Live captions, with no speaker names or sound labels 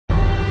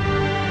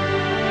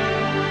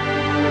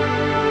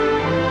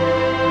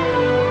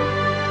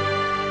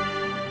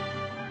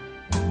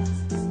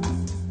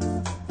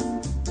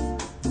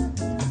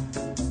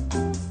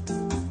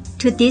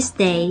To this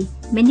day,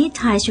 many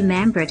Thais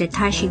remember the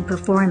touching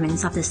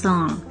performance of the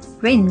song,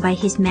 written by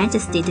His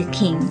Majesty the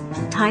King,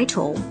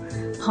 titled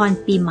Porn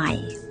Pi Mai,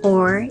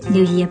 or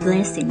New Year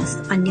Blessings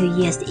on New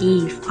Year's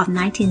Eve of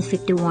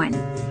 1951.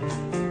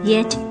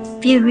 Yet,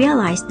 few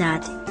realized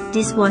that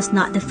this was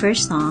not the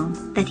first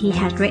song that he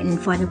had written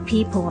for the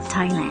people of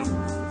Thailand.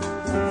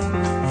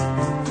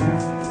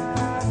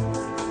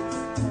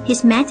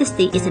 His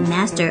Majesty is a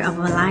master of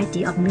a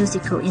variety of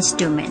musical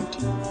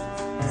instruments.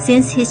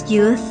 Since his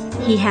youth,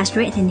 he has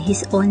written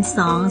his own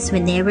songs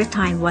whenever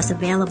time was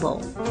available.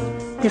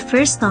 The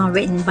first song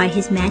written by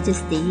His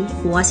Majesty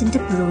was in the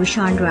blue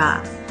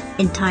genre,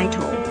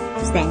 entitled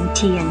Saeng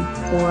Tian,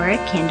 or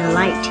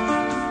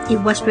Candlelight. It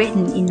was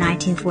written in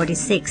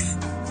 1946.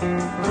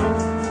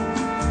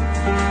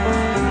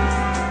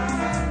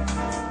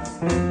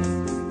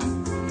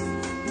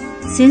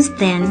 Since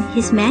then,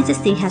 His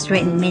Majesty has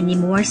written many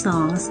more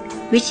songs,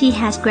 which he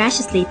has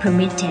graciously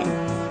permitted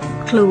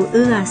Kru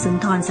Ua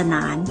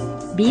Suntornsanan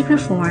be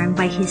performed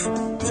by his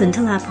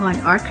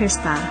Suntaraporn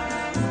orchestra.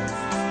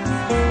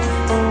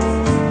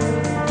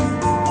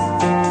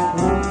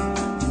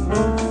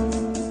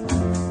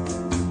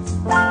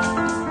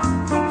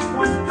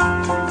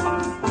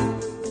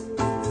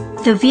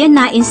 The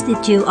Vienna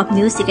Institute of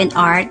Music and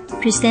Art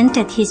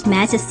presented His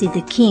Majesty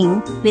the King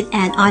with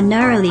an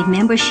honorary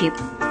membership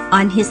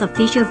on his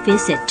official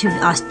visit to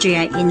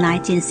Austria in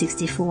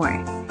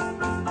 1964.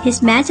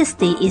 His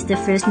Majesty is the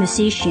first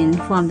musician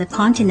from the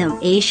continent of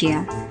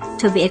Asia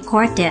to be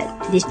accorded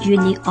this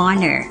unique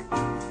honor.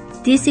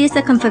 This is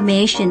a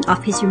confirmation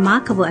of his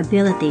remarkable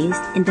abilities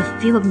in the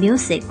field of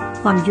music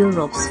from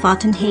Europe's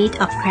fountainhead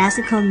of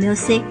classical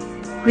music,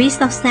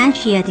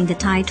 resubstantiating the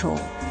title,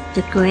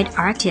 the great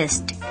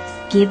artist,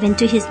 given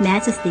to His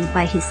Majesty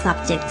by his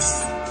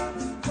subjects.